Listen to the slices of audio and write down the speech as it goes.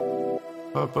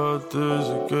How about this,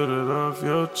 you get it off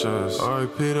your chest.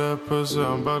 R.I.P. that pussy,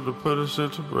 I'm about to put this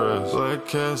shit to rest. Black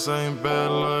cats ain't bad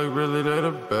luck, really they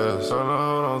the best. Tryna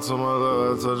hold on to my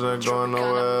love, I told you I ain't going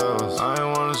nowhere else. I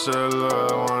ain't wanna share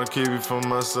love, I wanna keep it for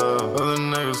myself. Other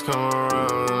niggas come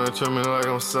around and they treat me like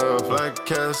I'm self. Black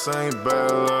cats ain't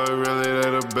bad luck, really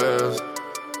they the best.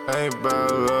 Ain't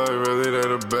bad luck, really they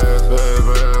the best.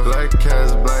 Black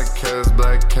cats, black cats,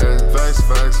 black cats. Facts,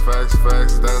 facts, facts,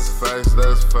 facts, that's facts,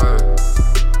 that's facts.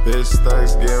 Bitch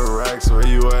stacks, get racks, where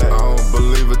you at? I don't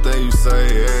believe a thing you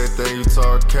say, everything you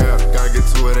talk cap. Gotta get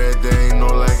to it every day, ain't no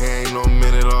lag, ain't no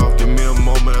minute off. Give me a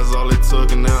moment, that's all it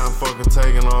took, and then I'm fucking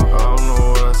taking off. I don't know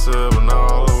what I said, but now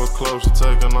all of her clothes, she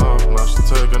taking off. Now she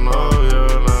taking off, yeah,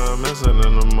 now I'm missing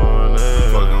in the morning.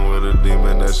 Fucking with a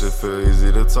demon, that shit feel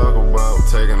easy to talk about.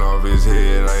 Taking off his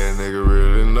head, like a nigga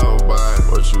really know about it.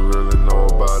 What you really know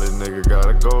about it, nigga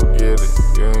gotta go get it.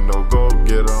 You ain't no go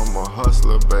getter, I'm a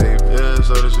hustler, baby. Yeah,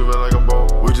 so this shit feel like a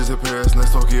boat. We just hit Paris,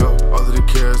 next Tokyo. All of the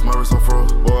cares, my wrist on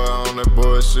froze. Boy, on that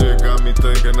bullshit, got me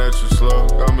thinking that you slow.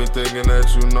 Got me thinking that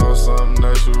you know something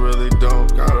that you really don't.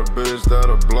 Got a bitch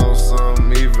that'll blow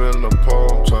something, even the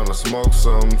pole. Tryna smoke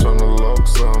something, tryna loke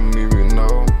something, even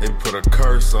know. They put a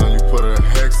curse on you, put a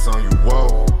hex on you,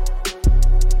 whoa.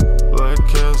 Black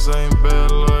cats ain't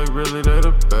bad luck, really they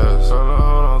the best. Tryna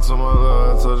hold on to my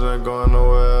love, I told you I ain't going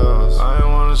nowhere else. I ain't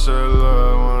wanna share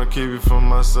love, I wanna keep it for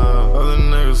myself. Other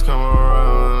niggas come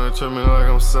around and they treat me like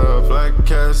I'm self. Black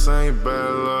cats ain't bad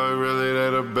luck, really they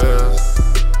the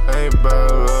best. Ain't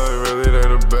bad luck, really they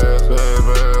the best.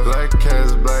 Black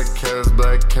cats, black cats,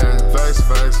 black cats. Facts,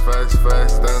 facts, facts,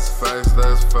 facts, that's facts,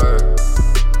 that's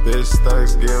facts. Bitch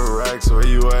stacks, get racks, where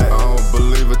you at? I don't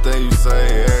believe a thing you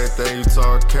say, everything you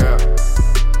talk cap.